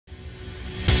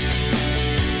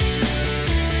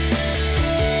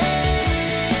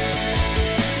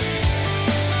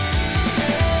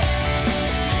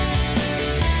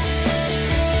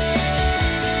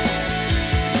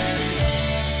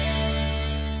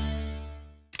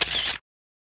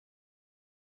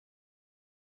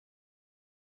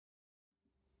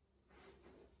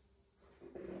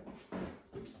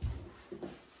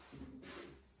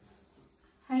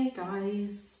Hey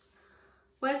guys,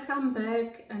 welcome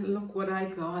back, and look what I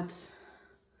got.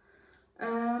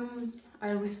 I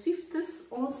received this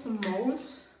awesome mold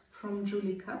from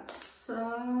Julie Katz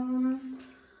a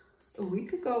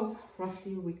week ago,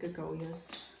 roughly a week ago,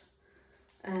 yes.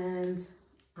 And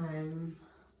I'm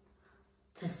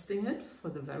testing it for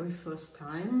the very first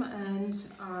time, and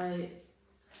I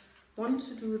want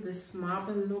to do this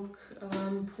marble look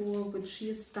pour which she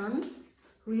has done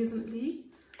recently,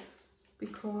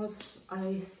 because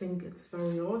I think it's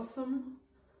very awesome.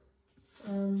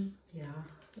 Yeah,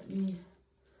 let me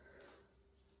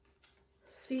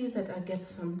see that I get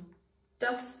some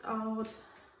dust out.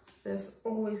 There's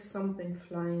always something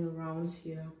flying around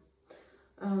here.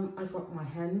 I got my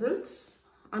handles.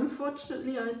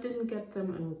 Unfortunately, I didn't get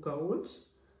them in gold,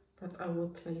 but I will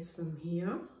place them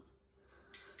here.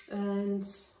 And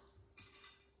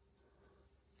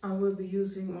I will be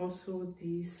using also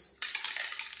these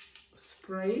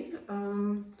spray.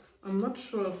 I'm not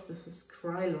sure if this is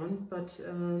Krylon, but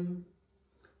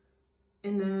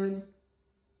in a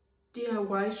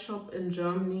DIY shop in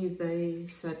Germany they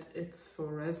said it's for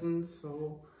resin,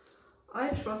 so I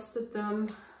trusted them.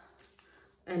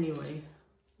 Anyway,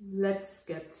 let's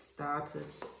get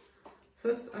started.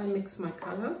 First I mix my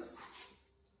colors.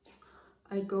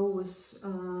 I go with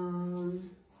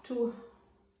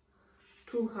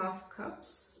two half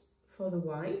cups for the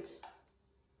white.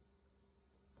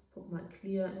 Put my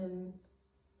clear in,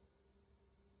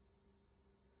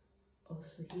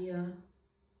 also here,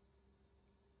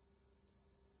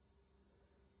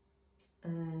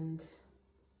 and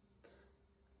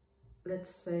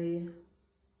let's say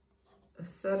a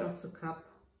third of the cup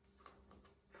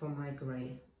for my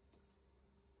gray,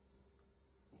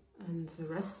 and the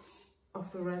rest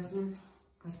of the resin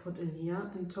I put in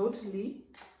here. And totally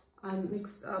I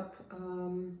mixed up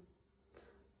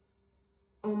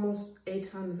almost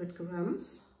 800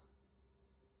 grams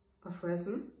of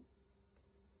resin,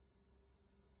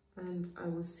 and I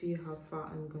will see how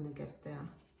far I'm gonna get there.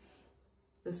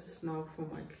 This is now for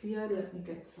my clear. Let me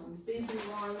get some baby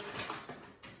white.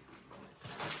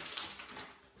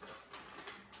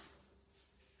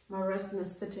 My resin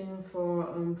is sitting for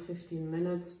 15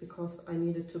 minutes because I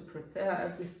needed to prepare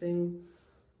everything,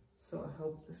 so I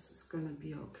hope this is gonna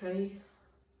be okay.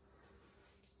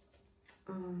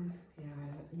 Yeah,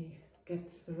 let me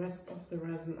get the rest of the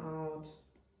resin out.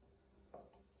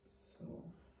 So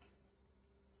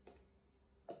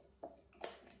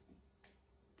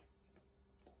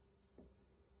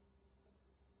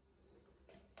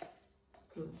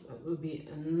that will be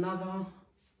another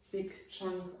big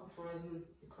chunk of resin,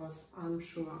 because I'm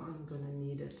sure I'm gonna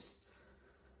need it.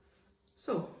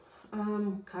 So,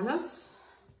 colors.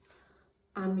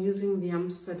 I'm using the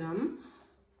Amsterdam,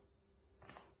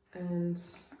 and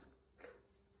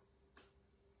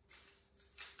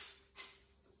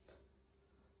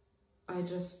I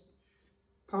just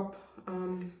pop,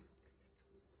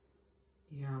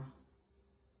 yeah,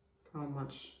 how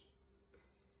much?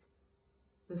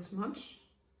 This much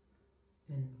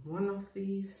in one of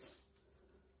these,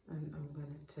 and I'm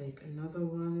gonna take another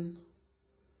one.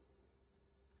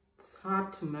 It's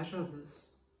hard to measure this.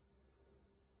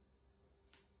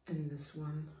 In this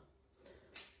one,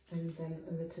 and then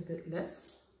a little bit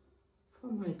less for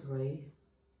my gray.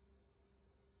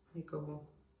 I go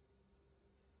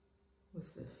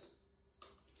with this.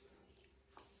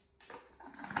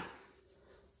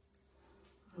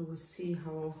 I will see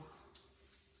how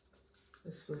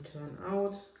this will turn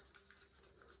out.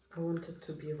 I want it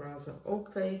to be rather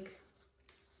opaque.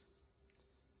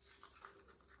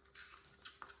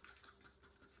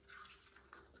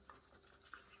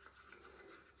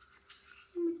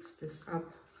 Mix this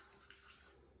up.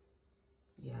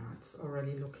 Yeah, it's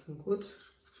already looking good.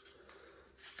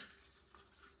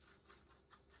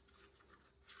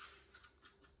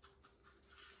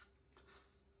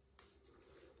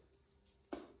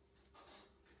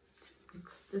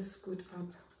 Mix this good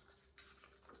up.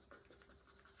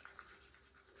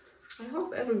 I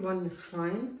hope everyone is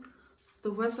fine.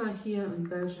 The weather here in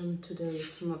Belgium today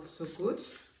is not so good.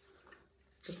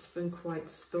 It's been quite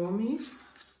stormy.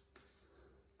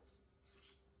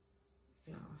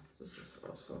 Yeah, this is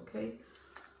also okay.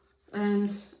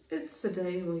 And it's a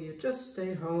day where you just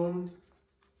stay home,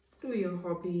 do your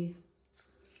hobby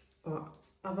or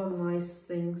other nice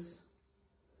things.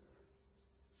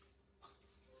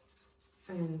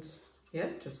 And yeah,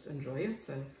 just enjoy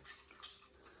yourself.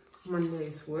 Monday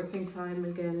is working time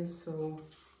again, so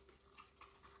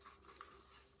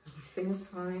everything is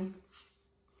fine.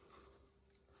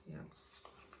 Yeah.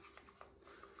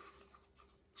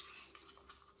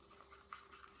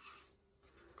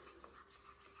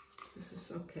 This is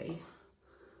looks okay.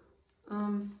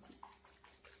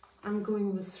 I'm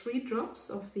going with 3 drops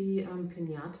of the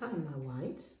Pinata in the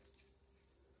white.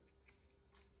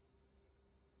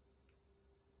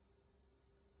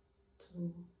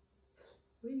 Two,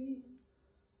 3,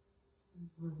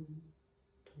 1,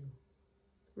 2,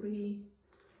 3,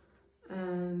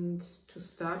 and to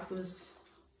start with,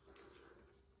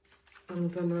 I'm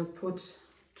gonna put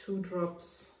 2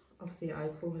 drops of the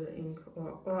alcohol ink,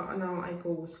 or now I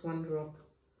go with 1 drop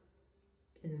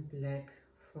in black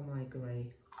for my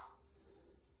gray.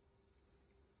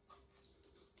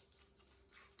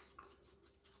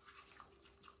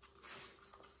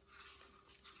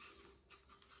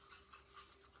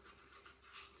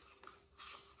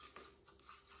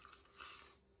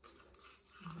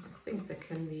 I think there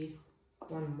can be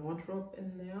 1 more drop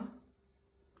in there.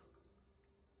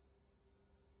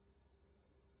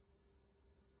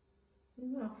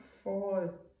 Yeah,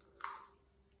 4.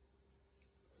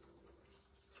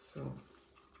 So,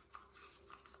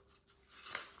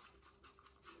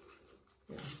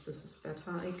 yeah, this is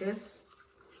better, I guess.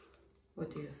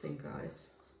 What do you think, guys?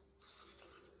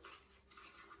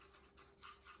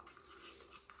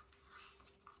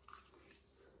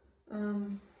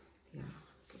 Yeah,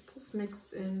 get this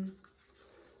mixed in.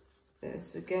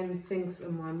 There's again things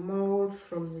in my mold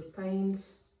from the paint.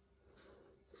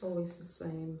 It's always the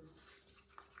same.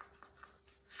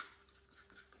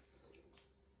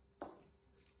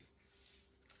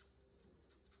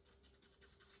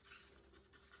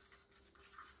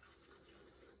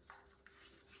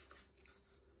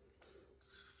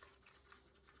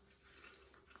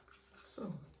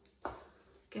 So,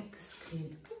 get this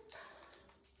cleaned up.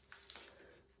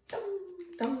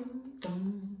 Dum,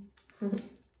 dum, dum.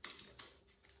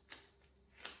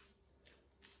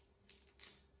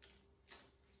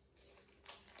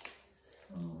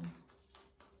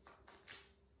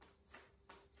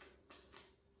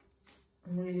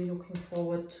 I'm really looking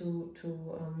forward to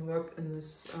work in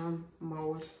this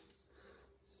mold.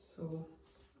 So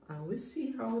I will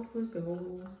see how it will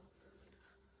go.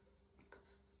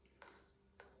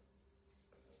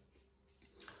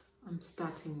 I'm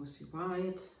starting with the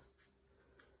white,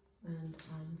 and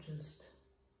I'm just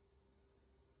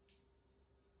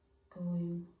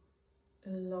going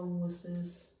along with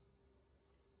this.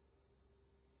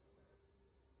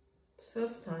 It's the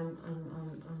first time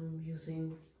I'm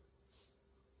using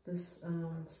this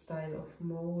style of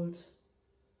mold,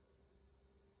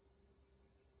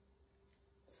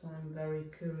 so I'm very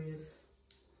curious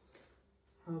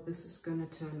how this is gonna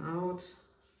turn out.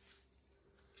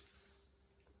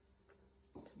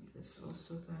 This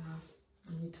also there.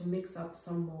 I need to mix up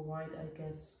some more white, I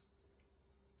guess.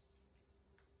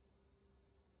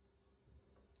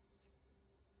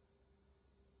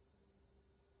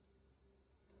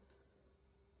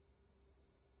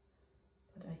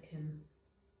 But I can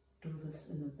do this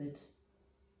in a bit.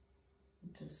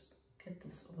 Just get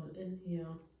this all in here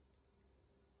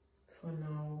for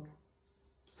now.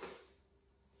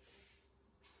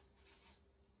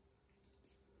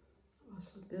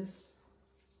 Also this.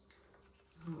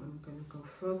 Now I'm gonna go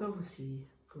further with the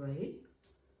gray.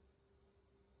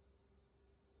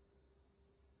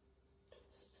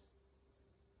 Just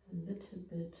a little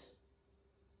bit,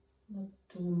 not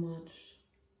too much.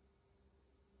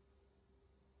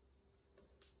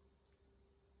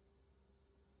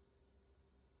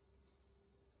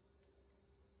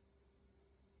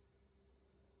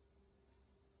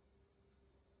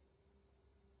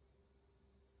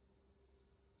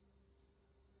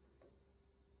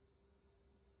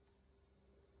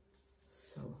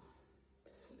 So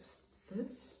this is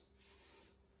this.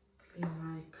 Clean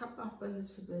my cup up a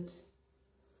little bit.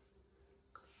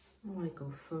 Now I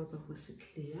go further with the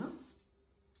clear.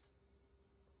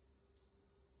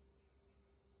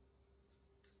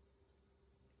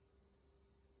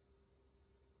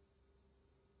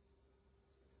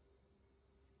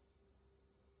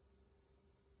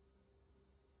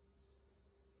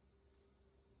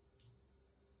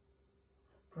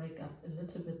 Break up a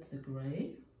little bit the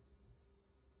gray.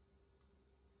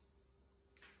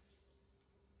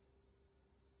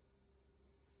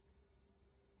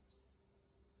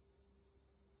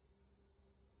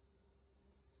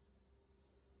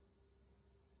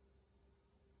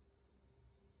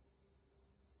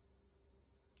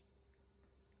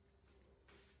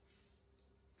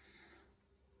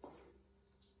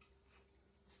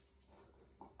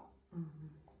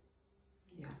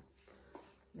 Yeah,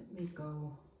 let me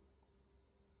go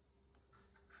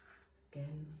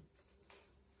again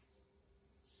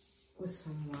with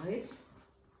some white.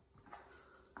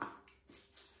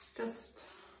 Just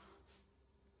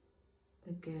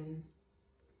again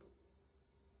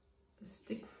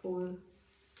colorful.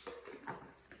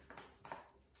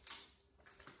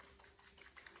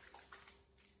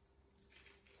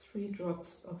 Three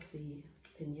drops of the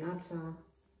piñata.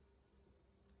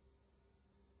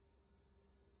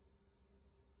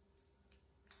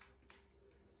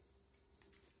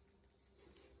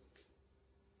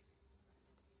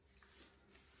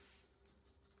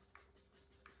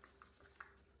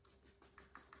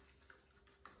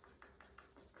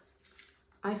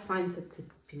 I find that the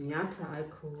piñata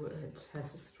alcohol, it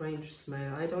has a strange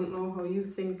smell. I don't know how you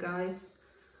think, guys,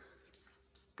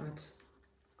 but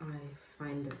I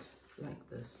find it like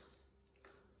this.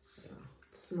 Yeah,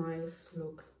 it's nice,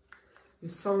 look. I'm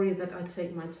sorry that I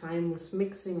take my time with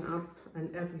mixing up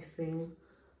and everything,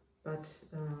 but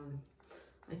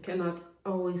I cannot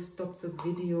always stop the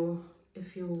video.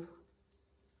 If you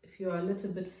are a little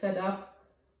bit fed up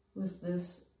with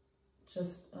this,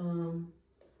 just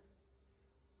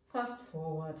fast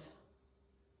forward.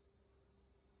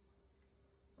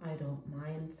 I don't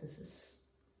mind. This is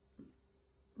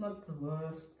not the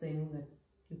worst thing that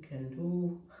you can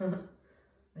do.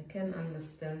 I can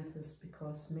understand this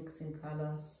because mixing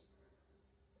colors,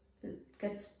 it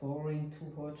gets boring to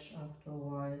watch after a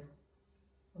while.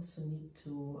 Also need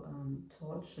to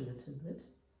torch a little bit.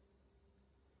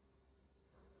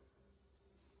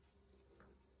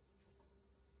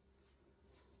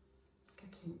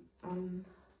 Getting on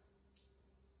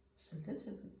a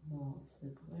little bit more of the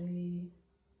grey,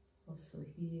 also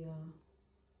here,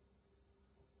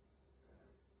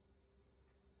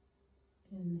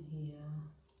 in here.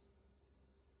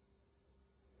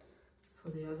 For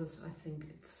the others, I think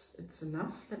it's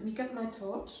enough. Let me get my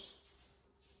torch.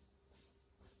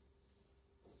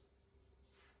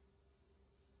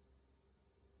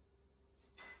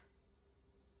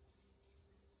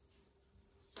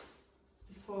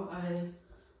 Before I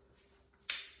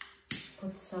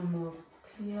put some more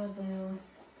clear there.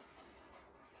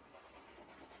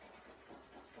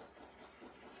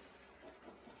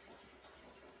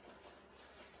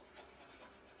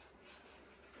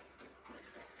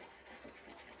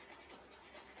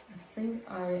 I think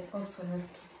I also have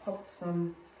to pop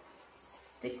some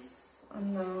sticks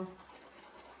under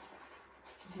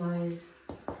my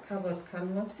covered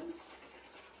canvases.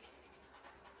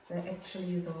 They're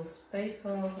actually those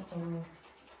paper or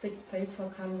thick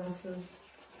paper canvases,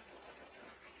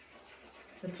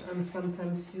 which I'm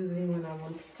sometimes using when I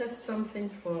want to test something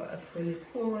for acrylic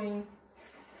pouring.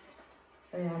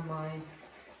 They are my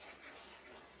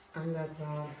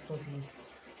underground for these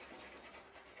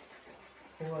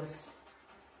pours.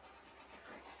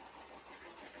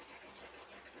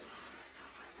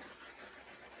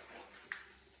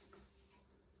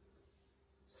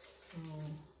 So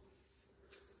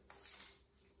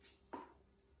I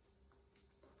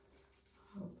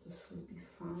hope this will be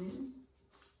fine.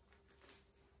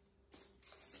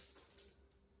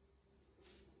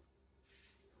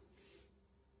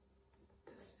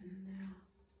 Put this in there.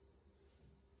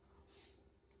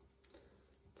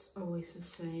 It's always the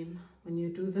same. When you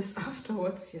do this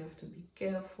afterwards, you have to be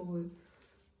careful.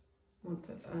 Not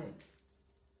that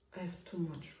I have too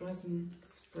much resin.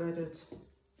 Spread it.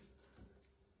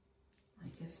 I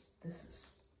guess this is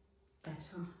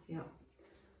better. Yeah.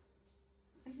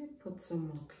 I will put some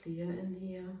more clear in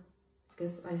here. I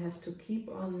guess I have to keep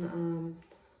on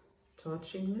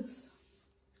torching this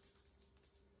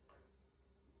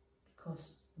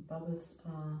because the bubbles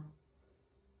are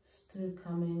still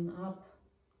coming up.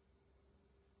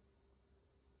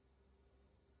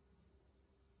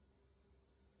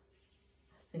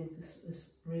 I think this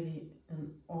is really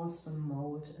an awesome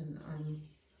mold, and I'm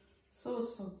so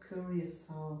curious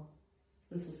how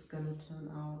this is gonna turn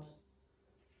out.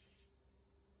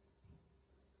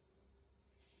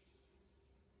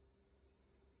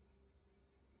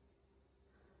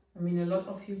 I mean, a lot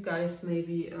of you guys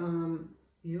maybe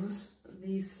use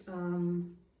these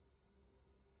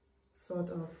sort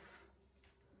of,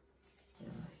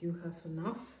 yeah, you have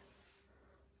enough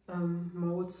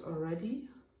molds already.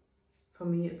 For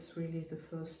me, it's really the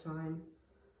first time.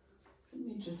 Let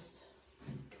me just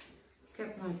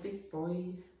get my big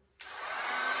boy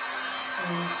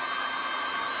and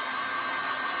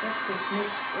get this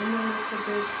mixed in a little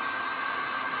bit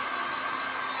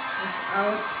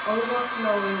without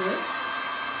overflowing it.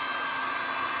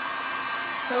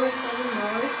 Sorry for the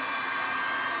noise.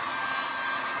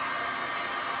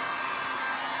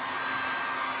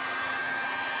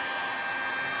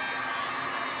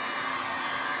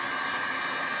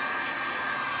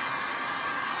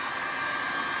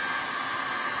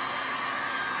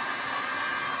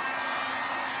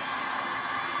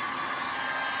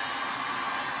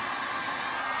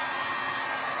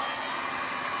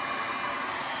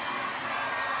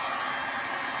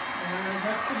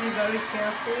 have to be very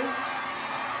careful,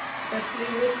 especially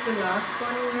with the last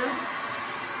one here.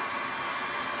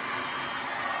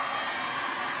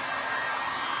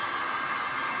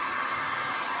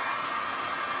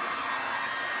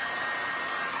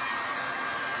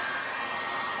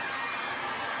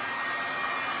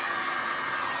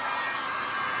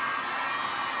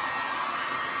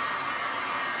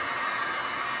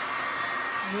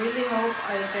 Really hope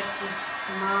I get this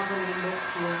marble look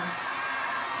here.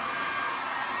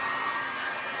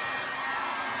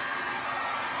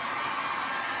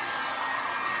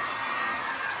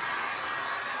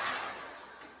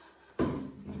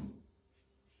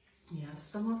 Yeah,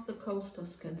 some of the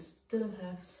coasters can still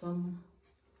have some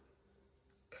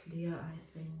clear, I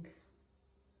think,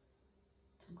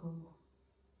 to go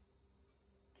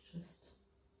just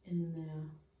in there.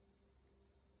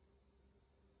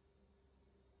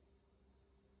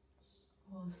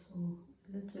 Also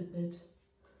a little bit,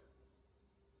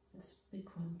 this big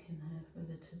one can have a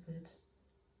little bit.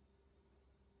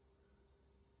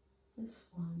 This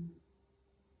one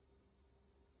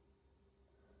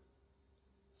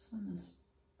is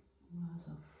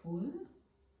rather full,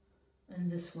 and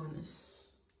this one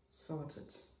is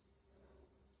sorted.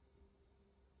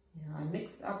 Yeah, I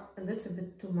mixed up a little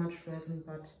bit too much resin,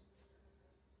 but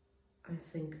I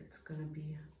think it's gonna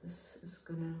be, this is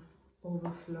gonna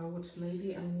overflow it.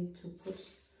 Maybe I need to put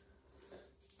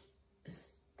a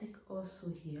stick also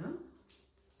here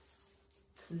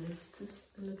to lift this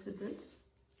a little bit,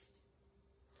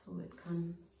 so it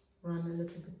can run a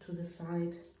little bit to the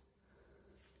side.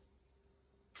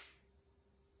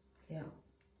 Yeah,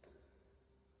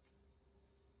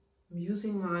 I'm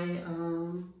using my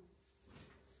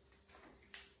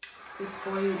big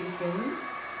foil again,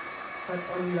 but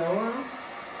on lower.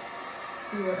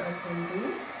 See what I can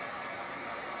do.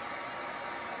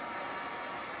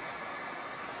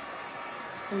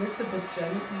 A little bit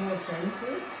more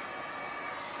gentle.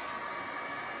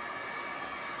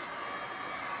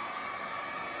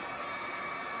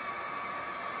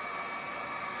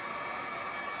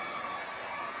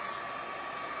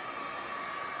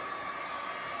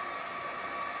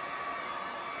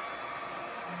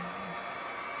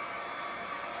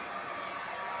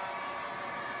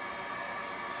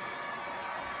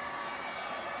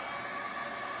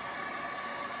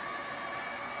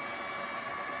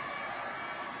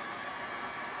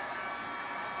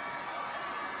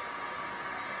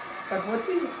 But what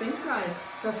do you think, guys?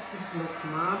 Does this look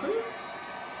marble?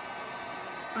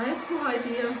 I have no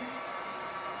idea. I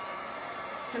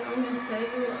can only say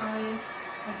you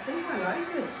I think I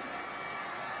like it.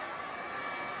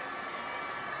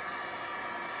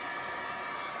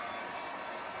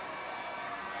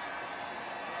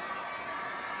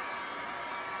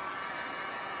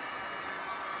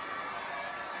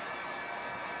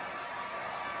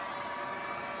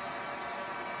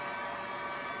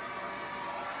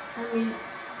 I mean,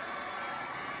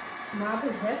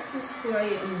 marble has this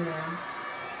gray in there,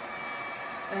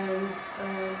 and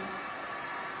it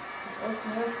also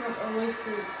has not always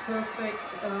the perfect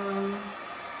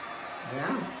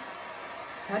yeah,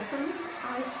 pattern,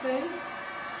 I say.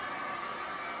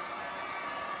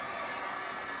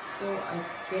 So I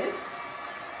guess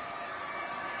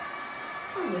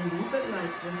I will leave it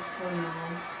like this for now,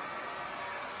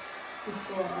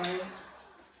 before I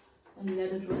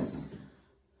let it rest.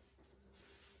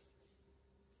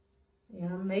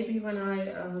 Yeah, maybe when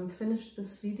I finish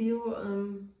this video,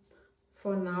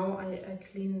 for now I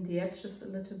clean the edges a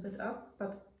little bit up,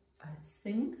 but I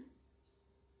think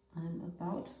I'm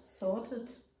about sorted.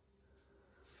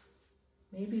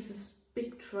 Maybe this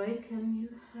big tray can you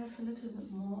have a little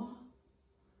bit more,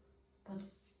 but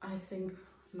I think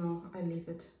no, I leave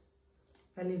it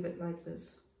like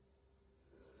this.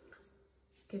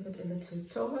 Give it a little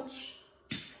torch,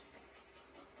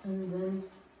 and then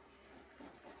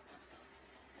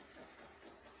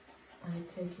I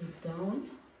take it down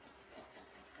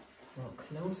for a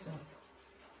close-up.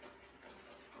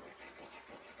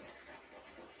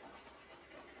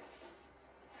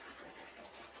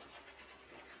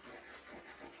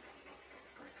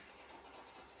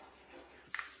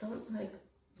 Don't like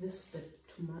this step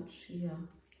too much here.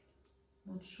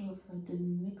 Not sure if I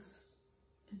didn't mix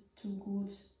it too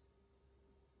good.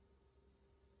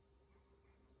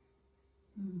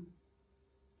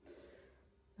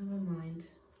 Never mind.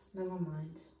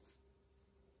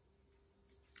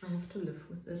 I have to live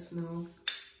with this now.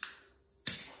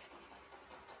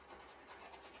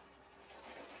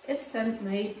 It's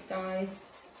handmade, guys.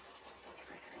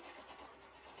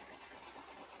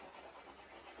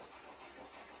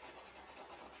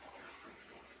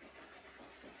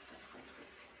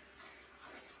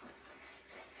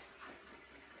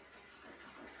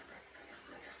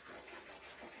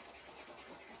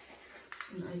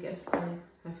 guess I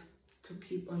have to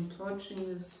keep on torching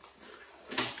this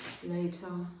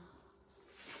later,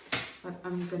 but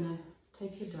I'm gonna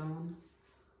take you down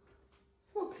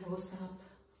for a close-up.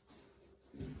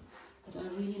 But I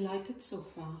really like it so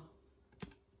far.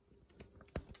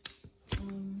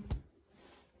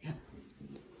 Yeah.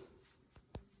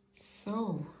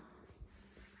 So,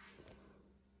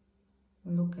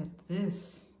 look at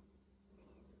this.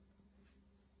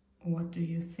 What do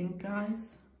you think,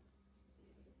 guys?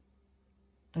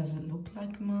 Does it look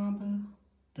like marble?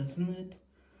 Doesn't it?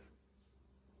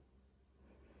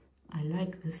 I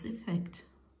like this effect.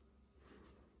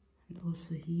 And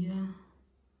also here.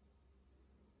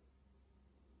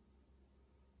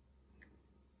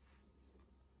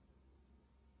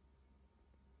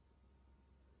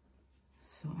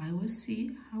 So I will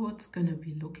see how it's gonna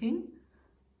be looking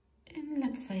in,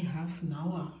 let's say, half an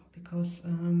hour, because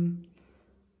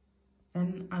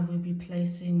then I will be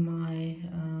placing my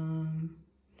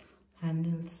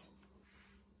handles.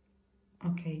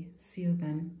 Okay, see you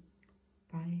then.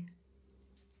 Bye.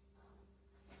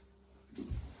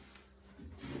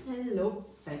 Hello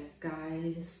back,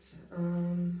 guys.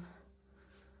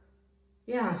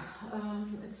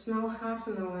 It's now half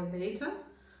an hour later,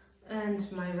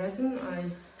 and my resin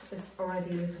is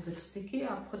already a little bit sticky.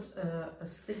 I put a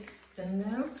stick in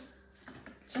there,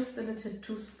 just a little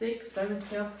too thick, very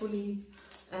carefully,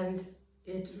 and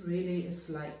it really is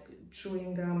like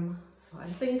chewing gum. So I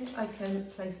think I can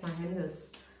place my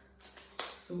handles.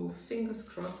 So fingers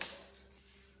crossed.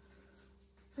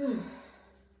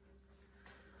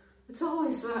 It's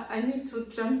always, I need to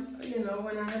jump, you know,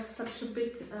 when I have such a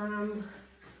big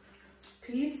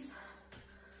piece.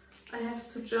 I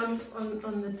have to jump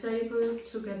on the table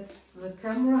to get the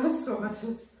camera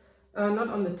sorted. Not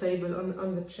on the table,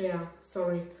 on the chair,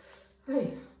 sorry.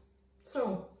 Hey,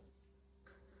 so,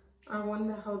 I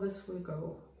wonder how this will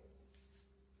go.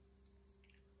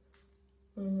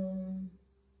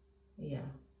 Yeah,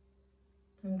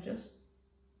 I'm just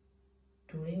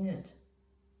doing it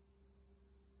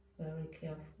very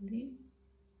carefully.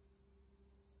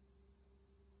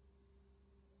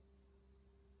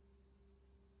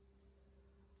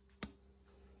 I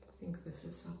think this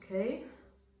is okay.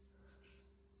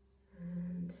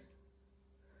 And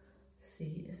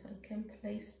see if I can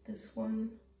place this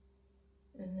one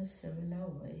in a similar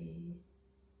way.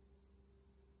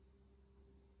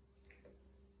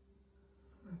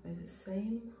 Are they the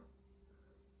same?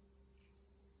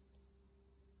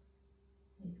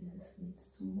 Maybe this needs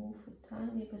to move a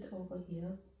tiny bit over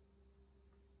here.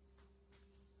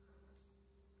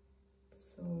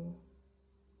 So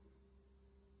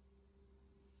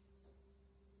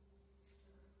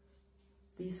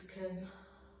these can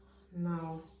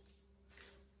now,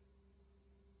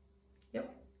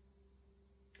 yep.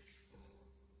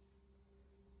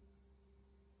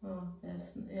 Oh,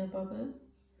 there's an air bubble.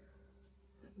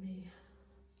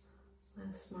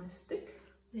 Where's my stick?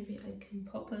 Maybe I can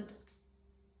pop it.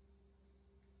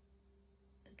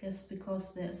 I guess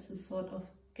because there's this sort of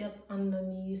gap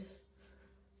underneath.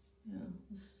 Yeah,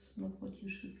 this is not what you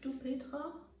should do,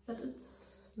 Petra, but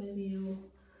it's, maybe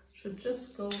you should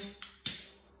just go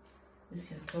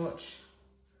with your torch.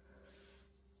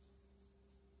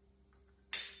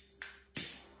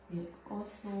 You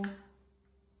also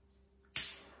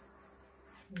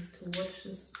need to watch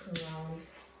this around.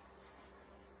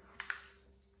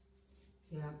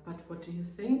 Yeah, but what do you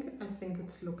think? I think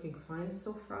it's looking fine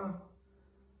so far.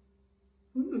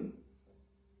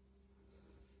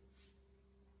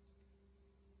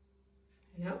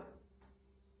 Yeah,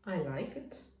 I like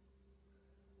it.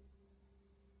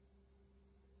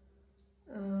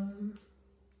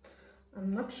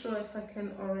 I'm not sure if I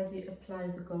can already apply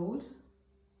the gold.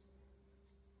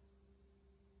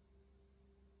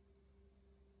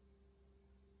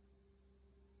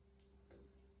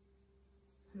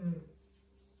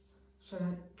 Shall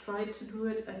I try to do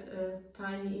it at a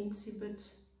tiny incy bit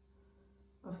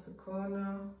of the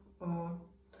corner, or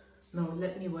no,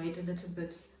 let me wait a little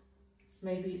bit.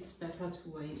 Maybe it's better to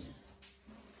wait.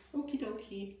 Okie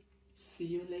dokie. See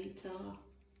you later.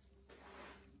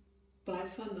 Bye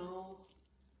for now.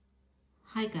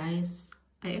 Hi guys.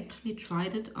 I actually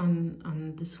tried it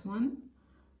on this one,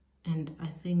 and I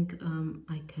think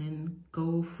I can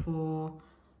go for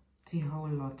the whole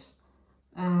lot.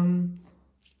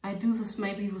 I do this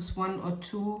maybe with 1 or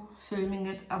 2 filming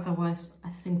it, otherwise I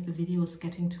think the video is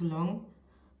getting too long.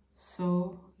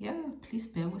 So yeah, please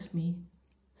bear with me.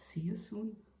 See you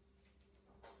soon.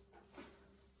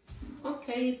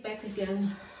 Okay, back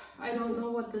again. I don't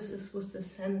know what this is with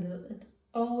this handle. It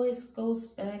always goes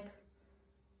back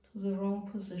to the wrong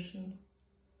position.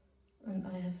 and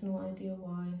I have no idea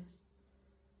why.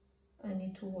 I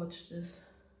need to watch this.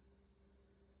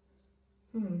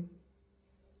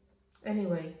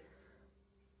 Anyway,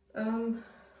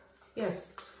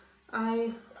 yes,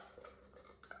 I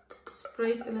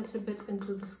sprayed a little bit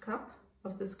into this cup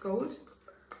of this gold,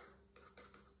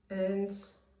 and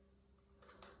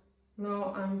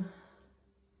now I'm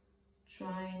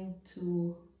trying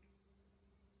to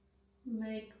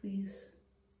make these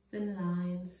thin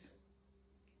lines.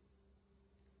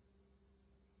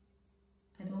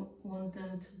 I don't want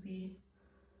them to be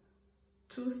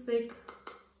too thick,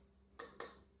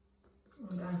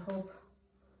 and I hope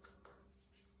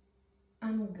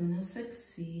I'm gonna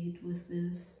succeed with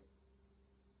this.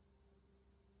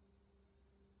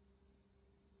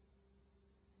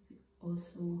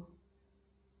 Also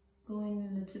going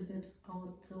a little bit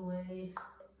out the way.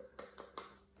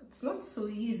 It's not so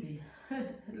easy.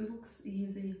 It looks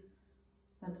easy,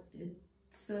 but it's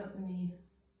certainly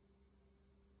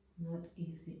not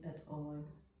easy at all.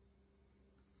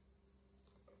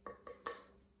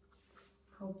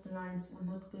 Hope the lines are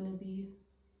not going to be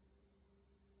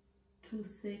too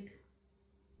thick.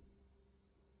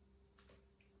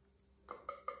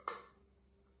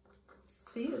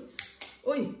 See, it's,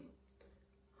 oi!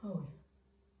 Oh,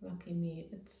 lucky me,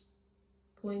 it's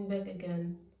going back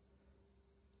again.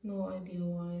 No idea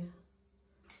why.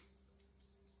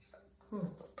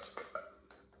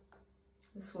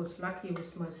 This was lucky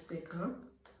with my stick, huh?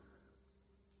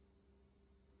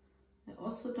 I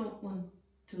also don't want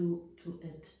to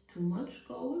add too much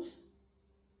gold.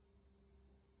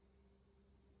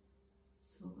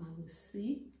 So I will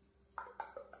see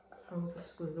how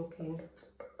this will looking.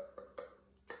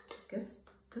 I guess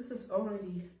this is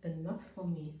already enough for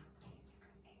me.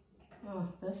 Oh,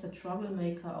 there's a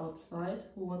troublemaker outside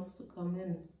who wants to come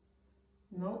in.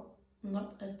 No,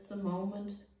 not at the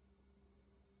moment,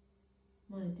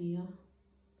 my dear.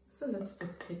 It's a little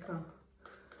bit thicker.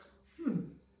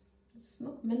 It's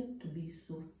not meant to be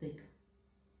so thick.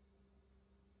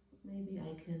 Maybe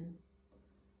I can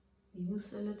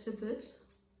use a little bit.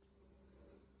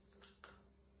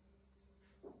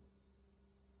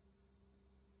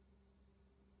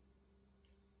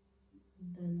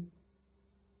 And then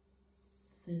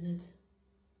thin it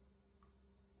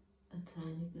a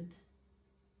tiny bit.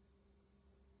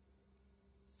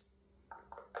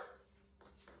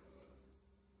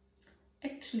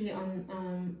 Actually,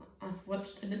 I've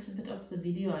watched a little bit of the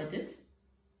video I did.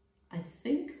 I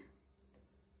think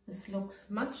this looks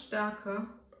much darker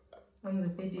on the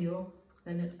video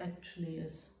than it actually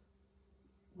is,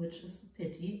 which is a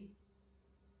pity.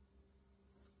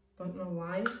 Don't know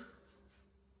why.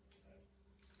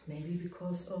 Maybe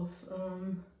because of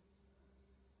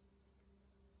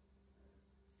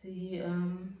the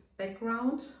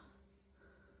background,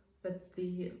 but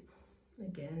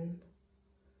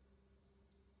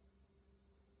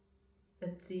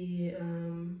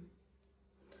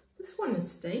this one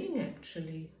is staying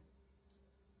actually.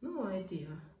 No idea.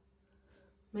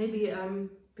 Maybe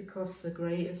because the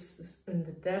gray is in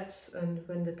the depths, and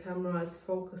when the camera is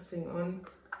focusing on,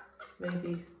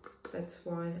 maybe that's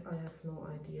why. I have no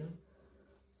idea.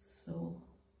 So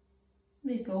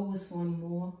let me go with one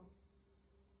more,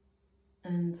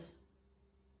 and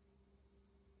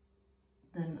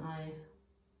then I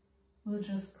will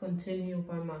just continue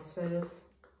by myself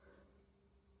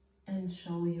and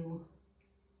show you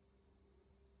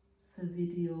the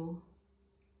video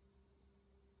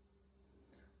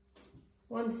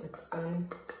once it's done.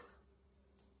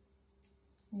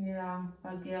 Yeah,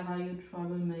 Bagheera, you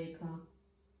troublemaker.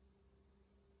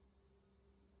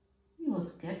 He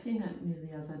was getting at me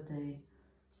the other day.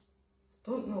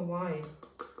 Don't know why.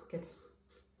 Gets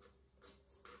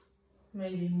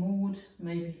maybe mood,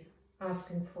 maybe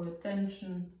asking for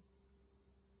attention.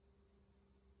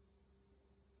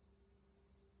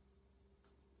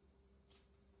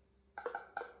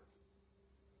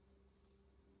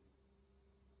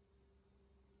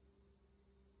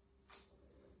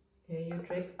 Here you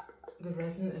drag the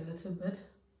resin a little bit,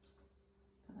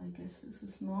 but I guess this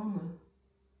is normal,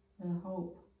 I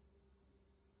hope.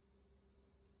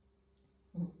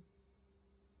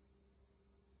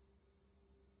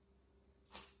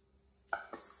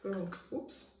 So,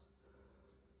 oops.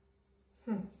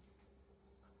 Maybe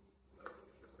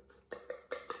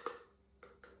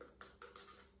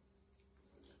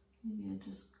I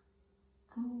just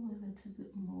go a little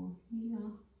bit more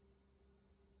here.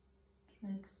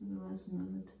 Drag the resin a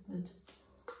little bit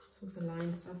so the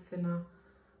lines are thinner.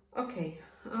 Okay,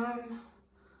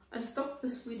 I stop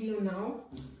this video now,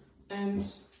 and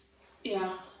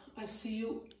yeah, I see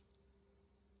you.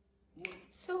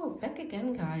 So back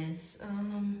again, guys.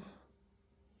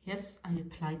 Yes, I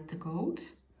applied the gold.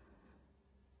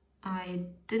 I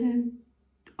didn't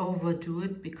overdo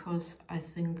it because I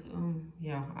think,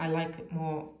 yeah, I like it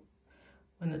more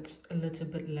when it's a little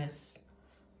bit less.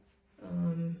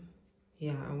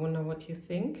 Yeah, I wonder what you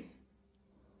think.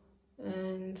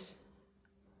 And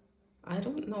I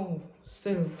don't know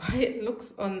still why it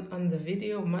looks on the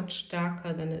video much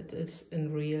darker than it is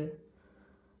in real.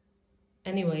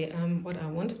 Anyway, what I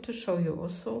wanted to show you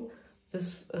also,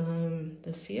 this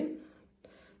here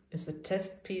is a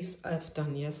test piece I've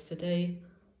done yesterday.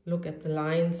 Look at the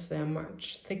lines, they're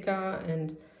much thicker,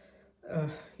 and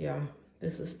yeah,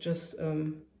 this is just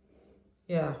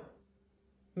yeah,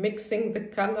 mixing the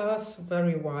colors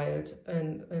very wild,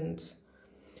 and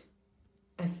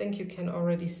I think you can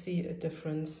already see a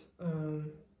difference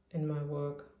in my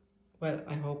work. Well,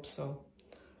 I hope so.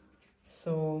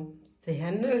 So the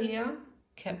handle here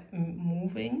kept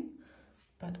moving,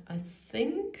 but I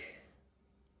think,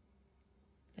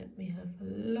 let me have a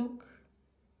look,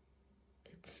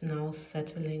 it's now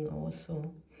settling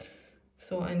also.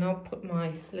 So I now put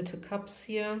my little cups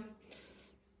here,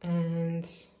 and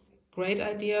great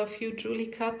idea of you, Julie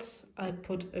Cuts. I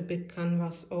put a big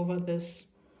canvas over this,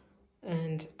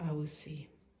 and I will see.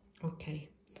 Okay,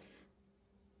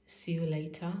 see you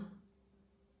later,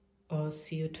 or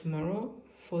see you tomorrow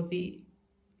for the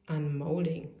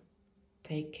unmolding.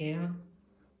 Take care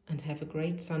and have a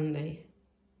great Sunday.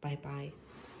 Bye bye.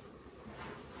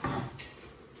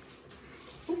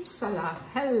 Oopsala,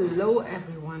 hello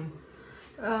everyone.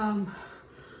 I'm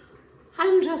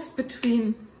just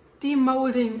between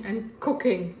demolding and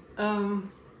cooking.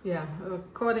 Yeah,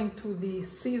 according to the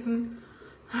season,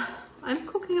 I'm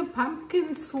cooking a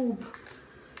pumpkin soup.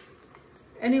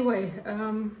 Anyway,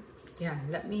 yeah,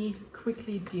 let me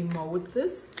quickly demold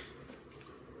this.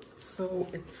 So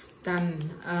it's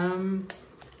done.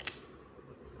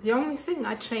 The only thing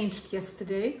I changed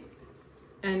yesterday,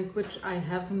 and which I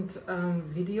haven't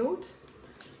videoed,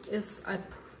 is I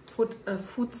put a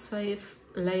food safe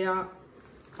layer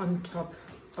on top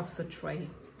of the tray.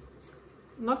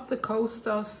 Not the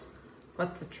coasters,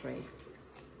 but the tray.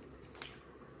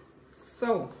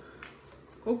 So,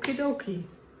 okie dokie,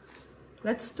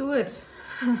 let's do it.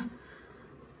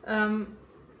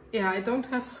 Yeah, I don't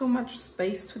have so much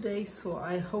space today, so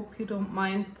I hope you don't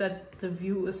mind that the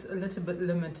view is a little bit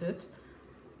limited.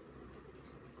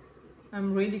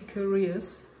 I'm really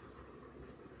curious.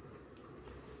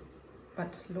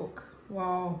 But look,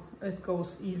 wow, it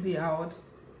goes easy out.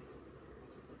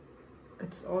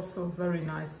 It's also very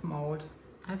nice mold.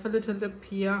 I have a little lip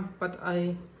here, but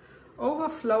I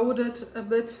overflowed it a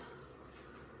bit.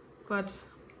 But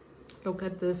look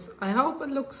at this. I hope it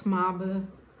looks marble.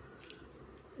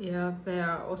 Yeah, there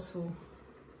I also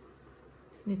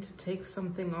need to take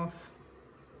something off.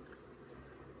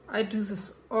 I do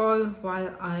this all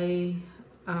while I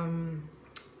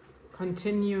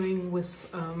continuing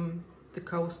with the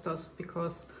coasters,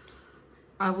 because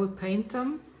I will paint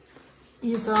them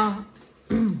either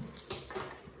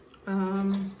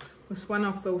with one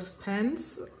of those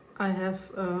pens. I have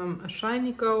a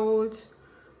shiny gold.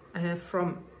 I have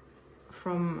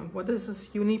from what is this,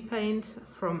 Unipaint,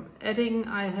 from Edding.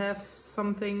 I have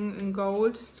something in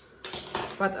gold,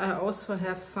 but I also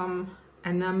have some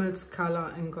enamels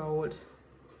color in gold,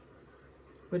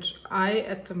 which I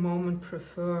at the moment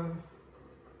prefer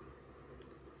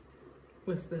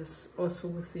with this, also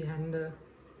with the handle,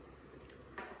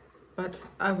 but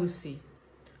I will see.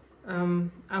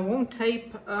 I won't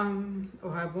tape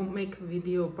or I won't make a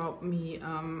video about me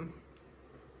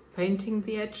painting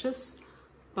the edges,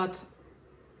 but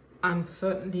I'm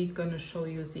certainly gonna show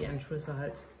you the end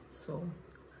result. So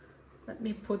let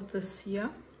me put this here.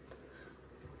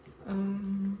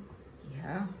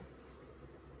 Yeah,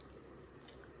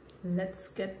 let's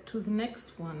get to the next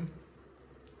one.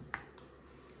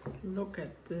 Look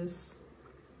at this.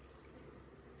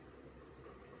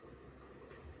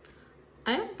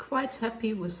 I am quite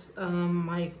happy with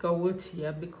my gold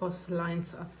here, because the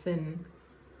lines are thin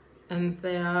and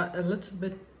they are a little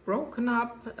bit broken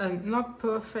up and not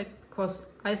perfect, because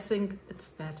I think it's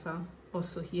better.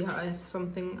 Also here I have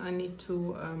something I need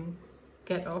to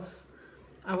get off.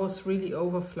 I was really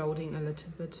overflowing a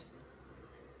little bit.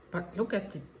 But look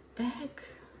at the back.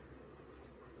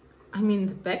 I mean,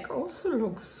 the back also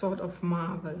looks sort of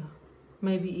marble,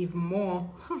 maybe even more.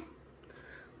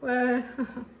 Well,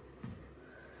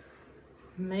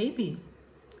 maybe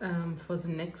for the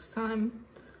next time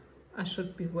I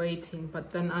should be waiting,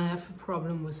 but then I have a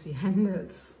problem with the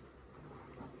handles.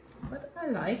 But I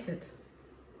like it.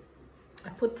 I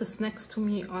put this next to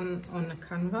me on a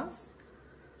canvas.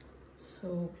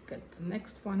 So get the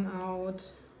next one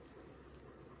out.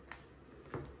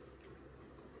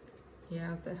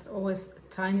 Yeah, there's always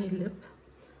a tiny lip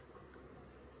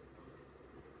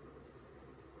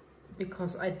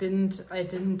because I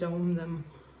didn't dome them.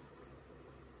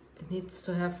 It needs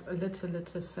to have a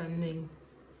little sanding,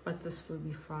 but this will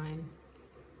be fine.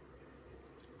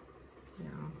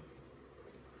 Yeah.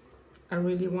 I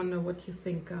really wonder what you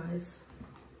think, guys.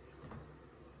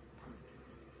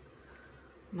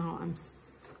 Now I'm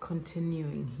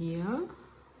continuing here.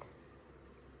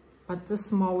 But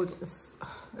this mold is,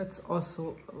 it's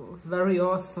also very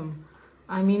awesome.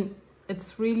 I mean,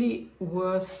 it's really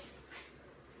worth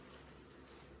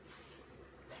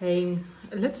paying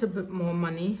a little bit more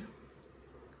money.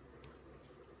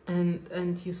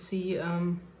 And you see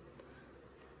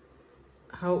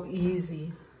how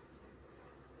easy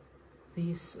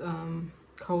these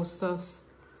coasters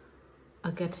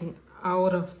are getting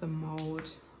out of the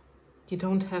mold. You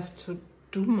don't have to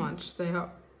do much. They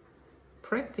are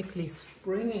practically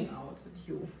springing out at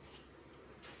you.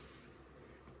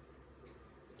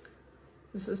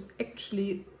 This is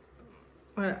actually,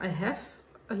 I have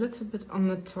a little bit on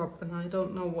the top and I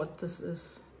don't know what this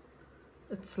is.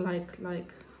 It's like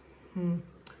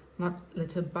not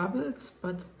little bubbles,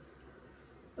 but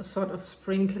a sort of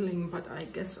sprinkling, but I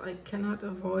guess I cannot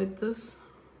avoid this.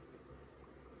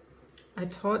 I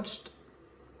torched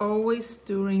always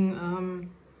during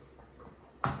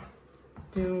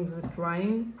the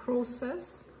drying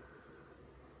process,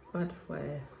 but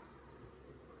well,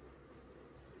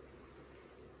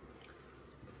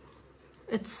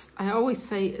 I always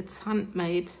say it's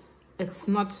handmade. It's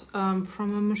not from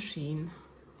a machine.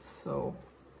 So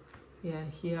yeah,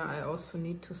 here I also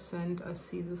need to sand. I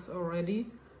see this already,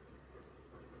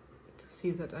 to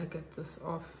see that I get this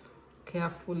off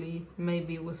carefully,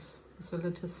 maybe with a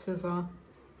little scissor.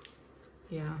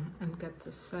 Yeah, and get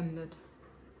this sanded.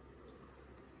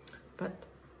 But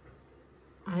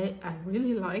I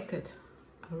really like it.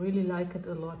 I really like it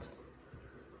a lot.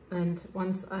 And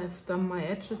once I've done my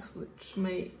edges, which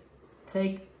may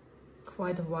take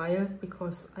quite a while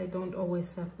because I don't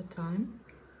always have the time,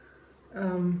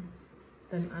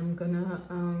 then I'm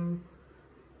gonna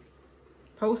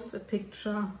post a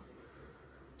picture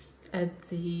at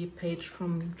the page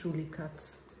from Julie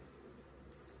Cuts.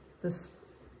 This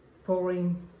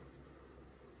pouring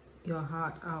your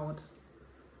heart out.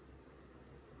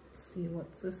 See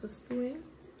what this is doing.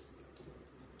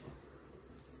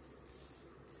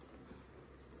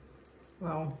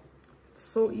 Wow,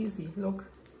 so easy. Look,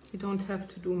 you don't have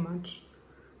to do much.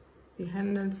 The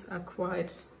handles are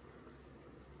quite,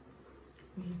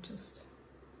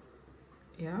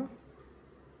 yeah.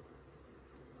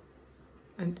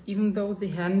 And even though the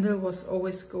handle was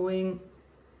always going,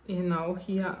 you know,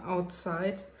 here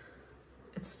outside,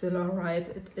 it's still all right.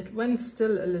 It went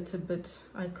still a little bit.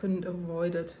 I couldn't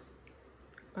avoid it,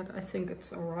 but I think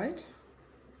it's all right.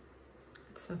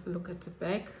 Let's have a look at the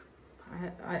back.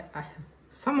 I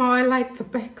somehow I like the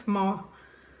back more.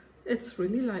 It's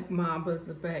really like marble,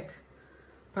 the back,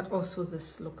 but also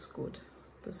this looks good.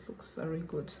 This looks very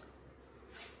good.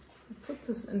 I put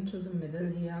this into the middle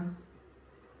here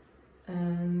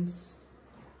and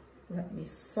let me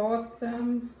sort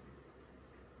them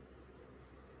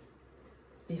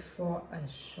before I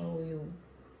show you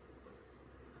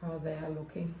how they are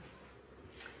looking.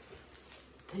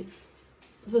 Take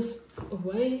this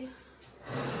away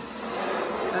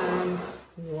and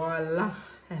voila,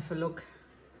 have a look.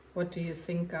 What do you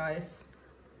think, guys?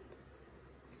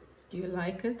 Do you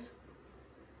like it?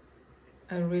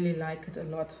 I really like it a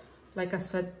lot. Like I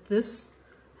said, this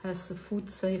has a food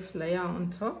safe layer on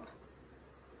top,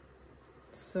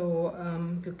 so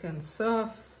you can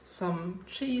serve some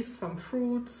cheese, some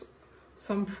fruits,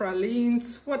 some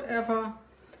pralines, whatever.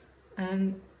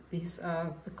 And these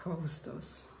are the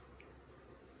coasters.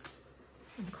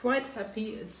 I'm quite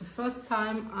happy. It's the first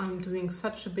time I'm doing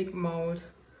such a big mold.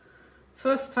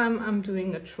 First time I'm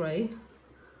doing a tray.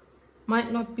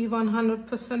 Might not be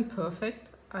 100% perfect,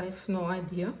 I have no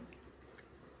idea,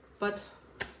 but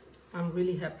I'm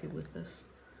really happy with this.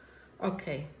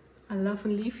 Okay, I love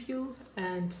and leave you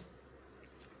and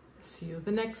see you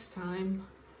the next time.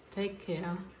 Take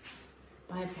care.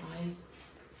 Bye bye.